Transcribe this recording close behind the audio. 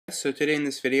So today in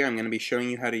this video I'm going to be showing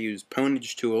you how to use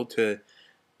PwnageTool to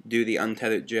do the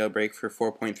untethered jailbreak for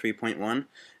 4.3.1.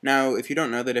 Now if you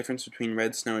don't know the difference between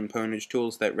RedSnow and PwnageTool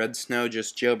is that RedSnow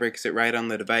just jailbreaks it right on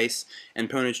the device, and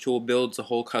PwnageTool builds a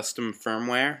whole custom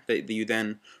firmware that you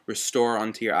then restore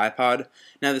onto your iPod.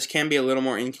 Now this can be a little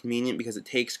more inconvenient because it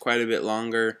takes quite a bit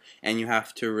longer and you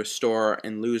have to restore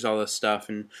and lose all this stuff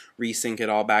and resync it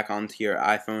all back onto your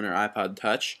iPhone or iPod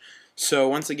Touch. So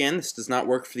once again, this does not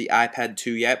work for the iPad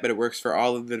 2 yet, but it works for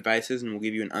all of the devices and will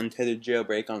give you an untethered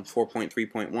jailbreak on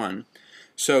 4.3.1.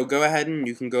 So go ahead and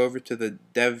you can go over to the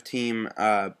dev team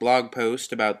blog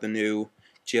post about the new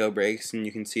jailbreaks, and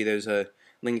you can see there's a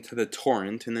link to the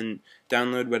torrent, and then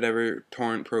download whatever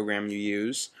torrent program you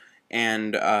use,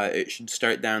 and it should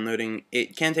start downloading.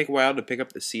 It can take a while to pick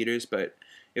up the seeders, but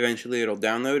eventually it'll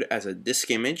download as a disk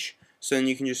image. So then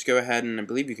you can just go ahead and I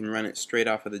believe you can run it straight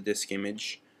off of the disk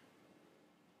image.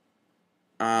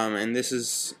 And this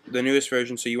is the newest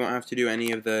version, so you won't have to do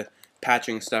any of the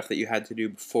patching stuff that you had to do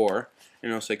before.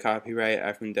 And also copyright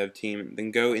iPhone dev team.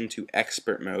 Then go into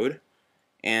expert mode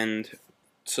and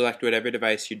select whatever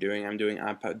device you're doing. I'm doing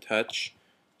iPod Touch,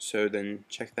 so then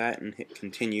check that and hit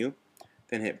continue.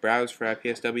 Then hit browse for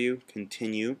IPSW,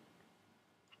 continue,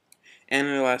 and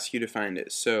it'll ask you to find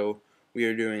it. So we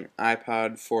are doing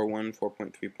iPod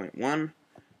 4.3.1,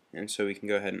 and so we can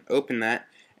go ahead and open that,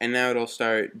 and now it'll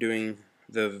start doing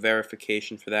the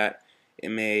verification for that. It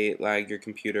may lag your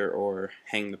computer or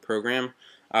hang the program,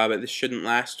 but this shouldn't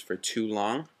last for too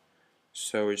long,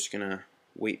 so we're just gonna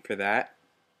wait for that.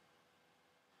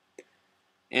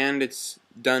 And it's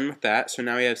done with that. So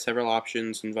now we have several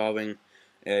options involving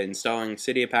installing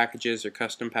Cydia packages or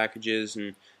custom packages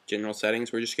and general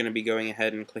settings. We're just going to be going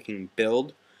ahead and clicking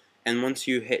build, and once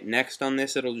you hit next on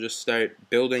this, it'll just start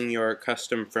building your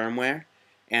custom firmware.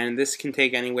 And this can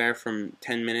take anywhere from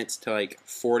 10 minutes to like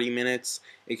 40 minutes.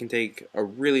 It can take a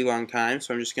really long time,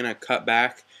 so I'm just going to cut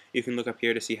back. You can look up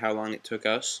here to see how long it took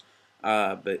us.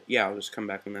 But yeah, I'll just come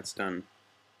back when that's done.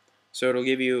 So it'll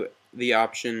give you the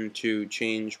option to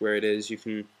change where it is. You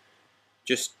can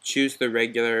just choose the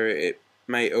regular. It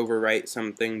might overwrite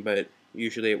something, but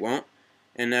usually it won't.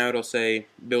 And now it'll say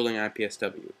building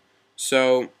IPSW.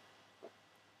 So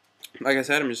like I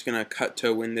said, I'm just going to cut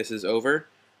to when this is over.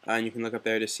 And you can look up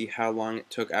there to see how long it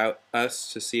took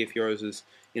us to see if yours is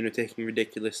taking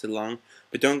ridiculously long.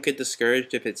 But don't get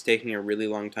discouraged if it's taking a really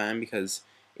long time, because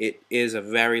it is a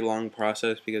very long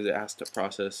process, because it has to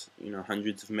process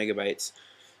hundreds of megabytes.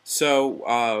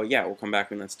 So yeah, we'll come back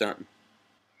when that's done.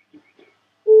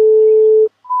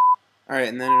 Alright,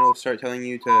 and then it'll start telling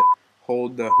you to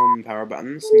hold the home and power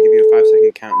buttons and give you a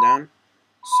 5-second countdown.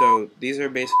 So these are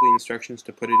basically instructions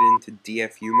to put it into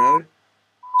DFU mode.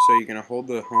 So you're going to hold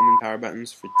the home and power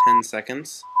buttons for 10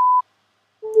 seconds.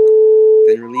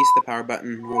 Then release the power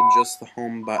button and hold just the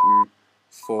home button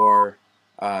for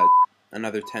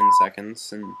another 10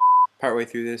 seconds. And partway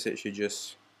through this, it should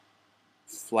just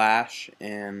flash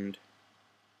and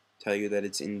tell you that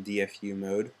it's in DFU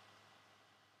mode.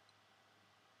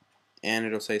 And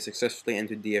it'll say successfully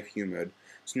entered DFU mode.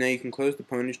 So now you can close the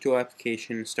PwnageTool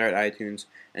application, start iTunes,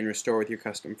 and restore with your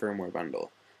custom firmware bundle.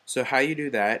 So how you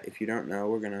do that, if you don't know,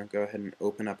 we're going to go ahead and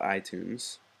open up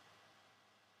iTunes.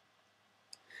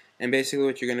 And basically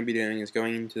what you're going to be doing is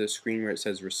going into the screen where it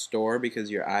says restore,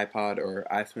 because your iPod or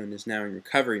iPhone is now in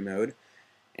recovery mode.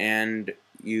 And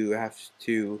you have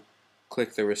to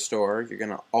click the restore. You're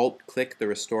going to alt-click the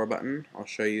restore button. I'll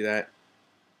show you that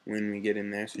when we get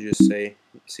in there. So just say,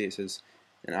 see it says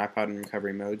an iPod in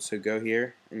recovery mode. So go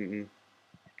here, and you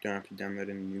don't have to download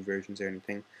any new versions or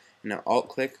anything. And now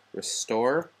alt-click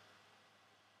restore,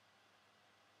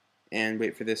 and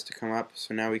wait for this to come up.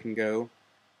 So now we can go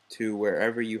to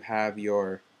wherever you have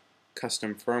your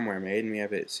custom firmware made, and we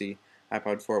have it, see,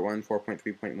 iPod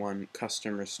 4.3.1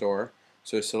 custom restore.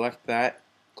 So select that,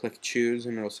 click choose,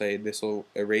 and it'll say this will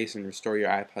erase and restore your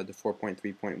iPod to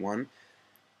 4.3.1.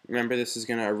 Remember, this is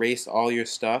going to erase all your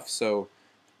stuff, so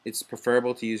it's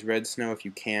preferable to use RedSnow if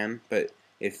you can, but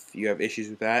if you have issues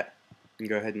with that, you can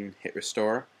go ahead and hit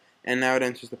restore. And now it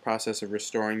enters the process of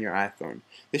restoring your iPhone.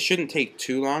 This shouldn't take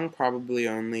too long, probably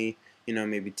only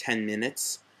maybe 10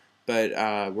 minutes, but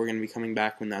we're going to be coming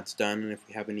back when that's done, and if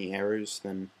we have any errors,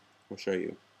 then we'll show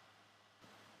you.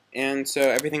 And so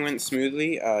everything went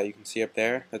smoothly. You can see up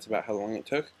there, that's about how long it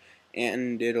took.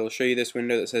 And it'll show you this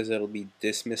window that says it'll be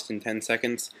dismissed in 10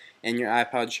 seconds, and your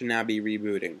iPod should now be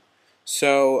rebooting.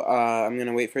 So I'm going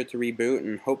to wait for it to reboot,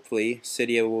 and hopefully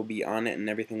Cydia will be on it and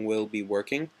everything will be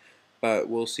working, but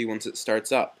we'll see once it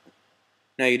starts up.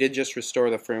 Now you did just restore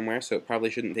the firmware, so it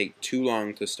probably shouldn't take too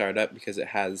long to start up, because it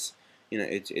has,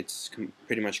 it's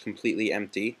pretty much completely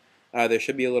empty. there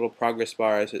should be a little progress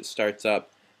bar as it starts up,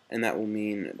 and that will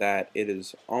mean that it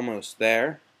is almost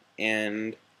there,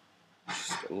 and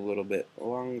just a little bit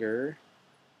longer.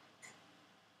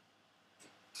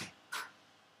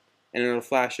 And it'll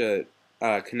flash a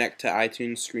connect to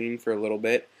iTunes screen for a little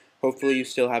bit. Hopefully you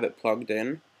still have it plugged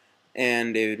in,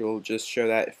 and it'll just show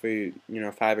that for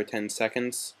 5 or 10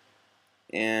 seconds,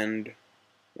 and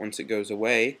once it goes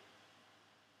away,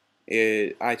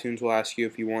 iTunes will ask you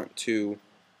if you want to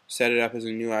set it up as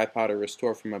a new iPod or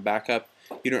restore from a backup.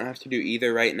 You don't have to do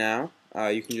either right now.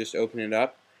 You can just open it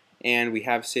up, and we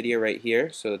have Cydia right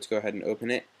here, so let's go ahead and open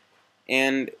it,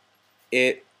 and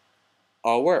it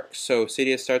all works. So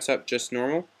Cydia starts up just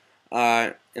normal,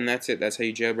 and that's it. That's how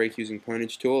you jailbreak using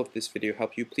PwnageTool. If this video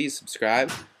helped you, please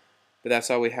subscribe. But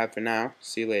that's all we have for now.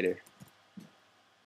 See you later.